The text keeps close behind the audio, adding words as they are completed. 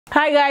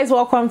Hi guys,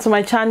 welcome to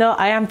my channel.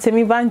 I am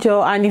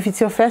Temmybanjo, and if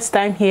it's your first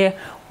time here,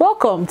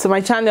 welcome to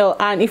my channel,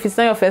 and if it's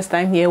not your first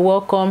time here,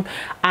 welcome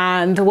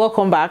and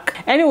welcome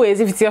back. Anyways,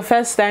 if it's your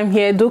first time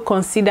here, do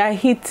consider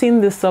hitting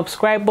the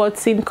subscribe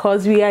button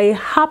because we are a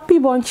happy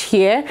bunch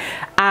here,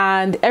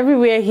 and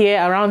everywhere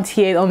here around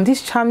here on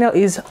this channel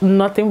is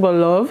nothing but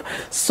love.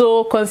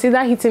 So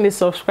consider hitting the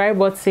subscribe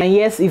button, and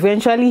yes,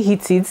 eventually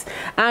hit it.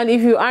 And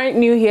if you aren't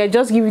new here,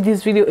 just give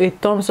this video a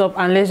thumbs up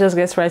and let's just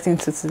get right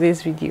into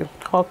today's video.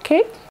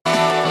 Okay,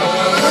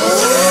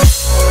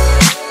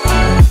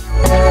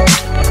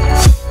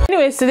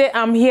 anyways, today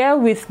I'm here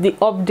with the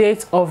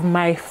update of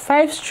my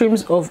 5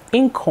 streams of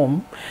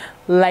income.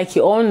 Like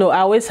you all know,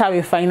 I always have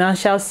a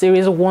financial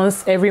series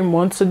once every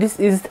month, so this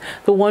is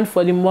the one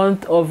for the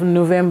month of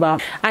November.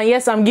 And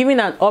yes, I'm giving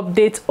an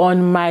update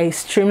on my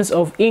streams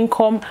of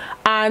income,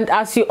 and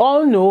as you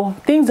all know,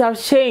 things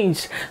have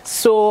changed.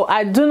 So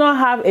I do not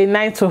have a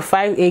 9 to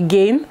 5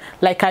 again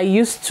like I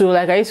used to.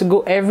 Like I used to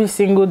go every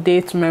single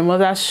day to my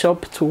mother's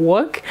shop to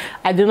work.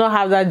 I do not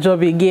have that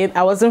job again.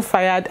 I wasn't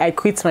fired, I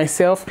quit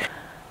myself.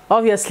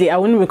 Obviously, I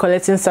wouldn't be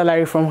collecting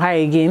salary from her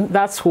again.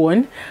 That's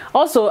one.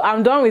 Also,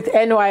 I'm done with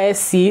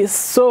NYSC,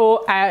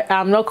 so I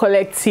am not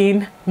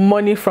collecting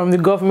money from the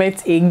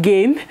government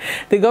again.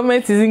 The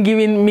government isn't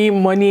giving me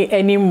money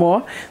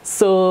anymore.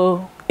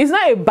 So it's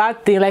not a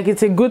bad thing. Like,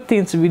 it's a good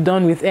thing to be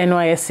done with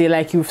NYSC.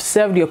 Like, you've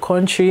served your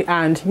country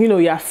and you know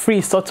you're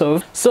free, sort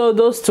of. So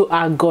those two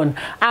are gone.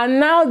 And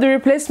now the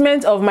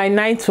replacement of my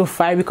 9 to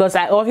 5, because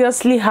I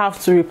obviously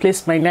have to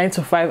replace my 9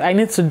 to 5. I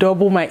need to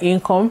double my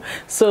income.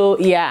 So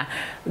yeah,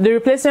 the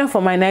replacement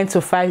for my 9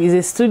 to 5 is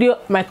a studio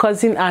my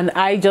cousin and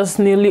I just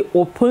newly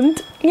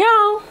opened.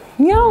 Yo.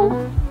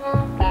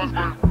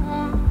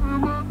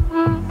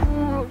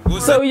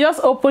 So we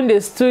just opened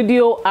the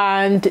studio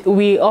and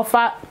we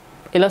offer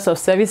a lot of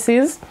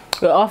services.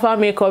 We offer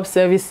makeup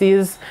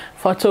services,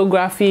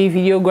 photography,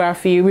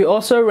 videography. We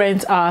also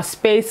rent our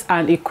space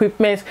and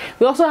equipment.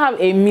 We also have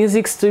a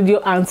music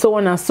studio and so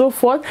on and so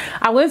forth.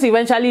 I'm going to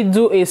eventually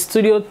do a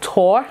studio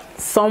tour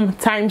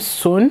sometime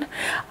soon.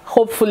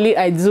 Hopefully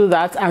I do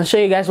that and show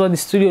you guys what the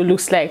studio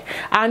looks like.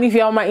 And if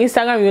you're on my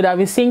Instagram, you would have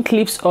been seeing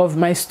clips of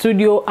my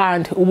studio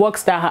and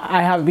works that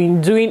I have been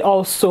doing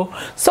also.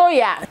 So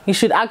yeah, you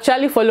should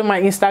actually follow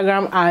my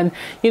Instagram and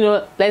you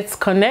know, let's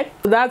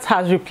connect. That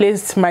has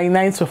replaced my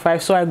 9 to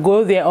 5, so I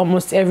go there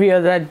almost every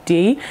other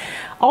day.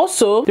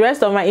 Also, the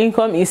rest of my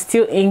income is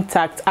still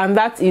intact, and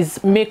that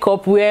is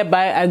makeup,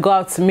 whereby I go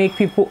out to make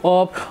people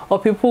up, or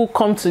people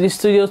come to the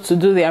studio to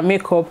do their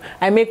makeup.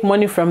 I make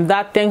money from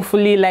that,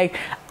 thankfully. Like,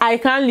 I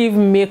can't leave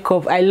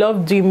makeup. I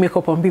love doing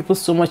makeup on people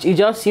so much. It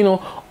just, you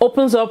know,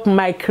 opens up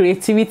my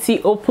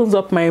creativity, opens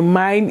up my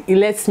mind. It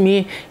lets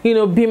me, you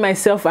know, be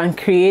myself and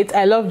create.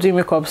 I love doing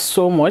makeup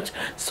so much.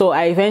 So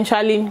I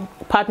eventually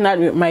partnered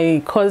with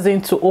my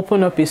cousin to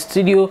open up a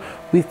studio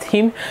with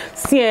him.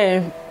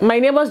 See, my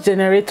neighbor's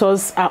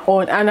generators are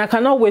on and I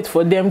cannot wait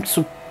for them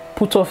to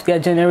put off their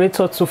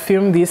generator to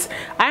film this.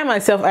 I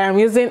myself, I am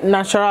using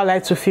natural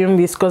light to film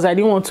this because I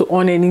didn't want to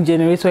on any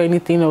generator or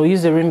anything or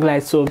use the ring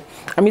light. So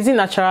I'm using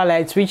natural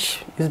light,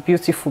 which is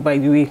beautiful, by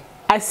the way.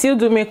 I still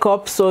do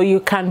makeup, so you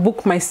can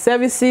book my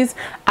services,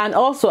 and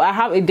also I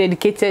have a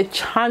dedicated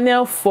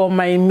channel for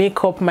my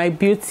makeup, my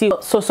beauty.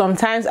 So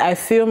sometimes I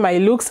film my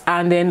looks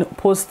and then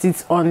post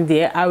it on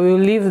there. I will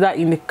leave that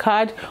in the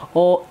card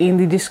or in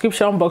the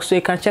description box so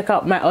you can check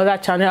out my other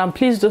channel, and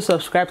please do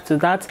subscribe to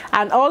that.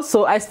 And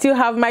also I still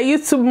have my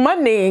YouTube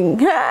money.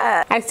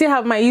 I still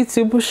have my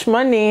YouTube push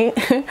money.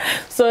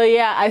 So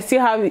yeah, I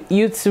still have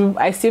YouTube.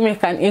 I still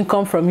make an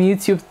income from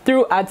YouTube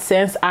through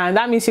AdSense, and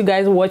that means you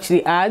guys watch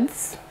the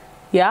ads.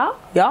 Yeah,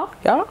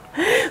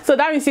 so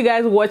that means you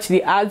guys watch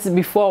the ads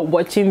before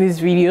watching these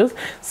videos.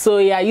 So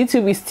yeah,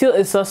 YouTube is still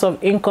a source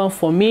of income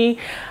for me.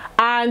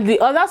 And the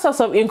other source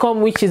of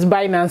income, which is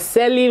buying and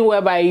selling,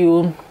 whereby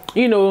you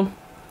know,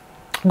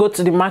 go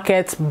to the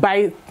market,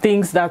 buy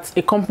things that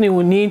a company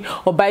will need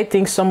or buy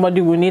things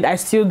somebody will need. I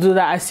still do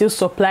that. I still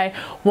supply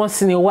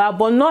once in a while,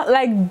 but not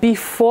like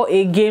before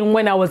again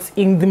when I was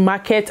in the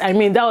market. I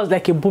mean, that was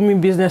like a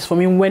booming business for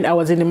me when I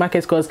was in the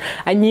market because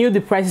I knew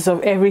the prices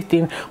of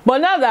everything.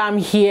 But now that I'm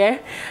here,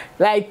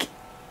 like,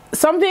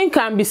 something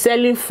can be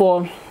selling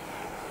for,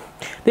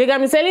 they can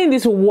be selling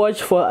this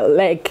watch for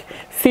like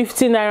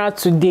 50 naira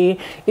today.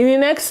 In the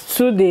next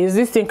 2 days,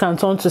 this thing can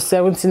turn to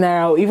 70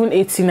 naira or even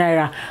 80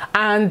 naira.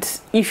 And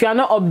if you are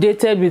not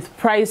updated with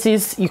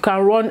prices, you can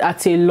run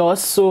at a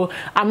loss. So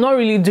I'm not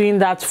really doing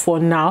that for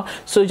now.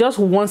 So just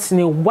once in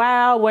a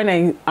while,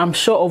 when I'm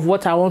sure of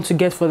what I want to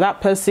get for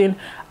that person,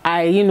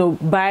 I, you know,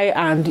 buy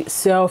and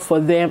sell for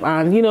them,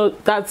 and you know,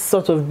 that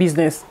sort of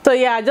business. So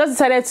yeah, I just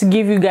decided to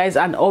give you guys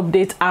an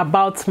update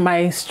about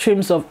my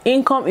streams of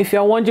income if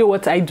you're wondering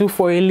what I do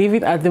for a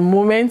living at the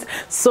moment.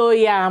 So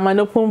yeah, I'm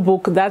an open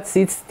book. That's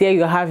it. There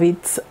you have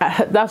it.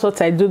 That's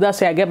what I do. That's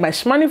where I get my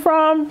money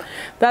from.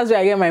 That's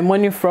where I get my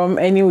money from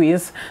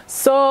anyways.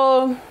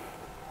 So,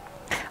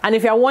 and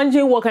if you're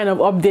wondering what kind of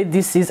update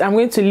this is, I'm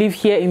going to leave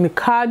here in the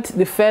card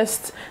the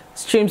first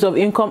streams of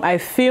income I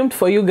filmed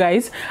for you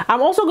guys.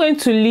 I'm also going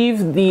to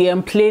leave the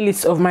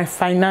playlist of my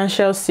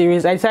financial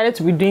series. I decided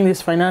to be doing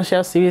this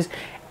financial series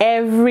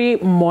every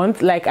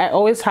month. Like I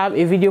always have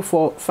a video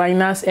for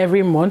finance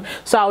every month,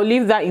 so I'll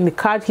leave that in the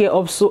card here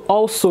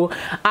also,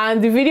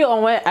 and the video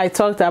on where I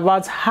talked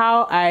about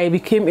how I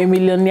became a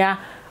millionaire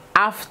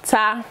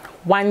after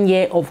 1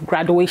 year of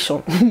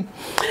graduation.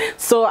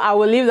 So I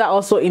will leave that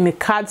also in the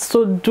card,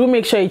 so do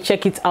make sure you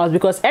check it out,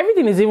 because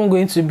everything is even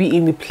going to be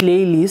in the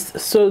playlist,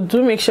 so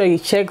do make sure you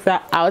check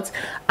that out.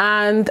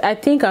 And I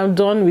think I'm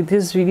done with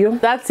this video.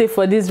 That's it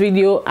for this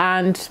video,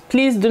 and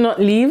please do not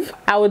leave.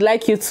 I would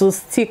like you to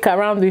stick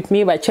around with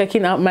me by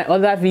checking out my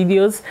other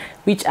videos,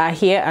 which are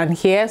here and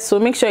here. So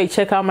make sure you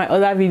check out my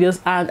other videos,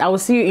 and I will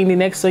see you in the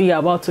next one you're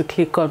about to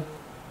click on.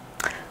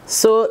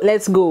 So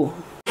let's go.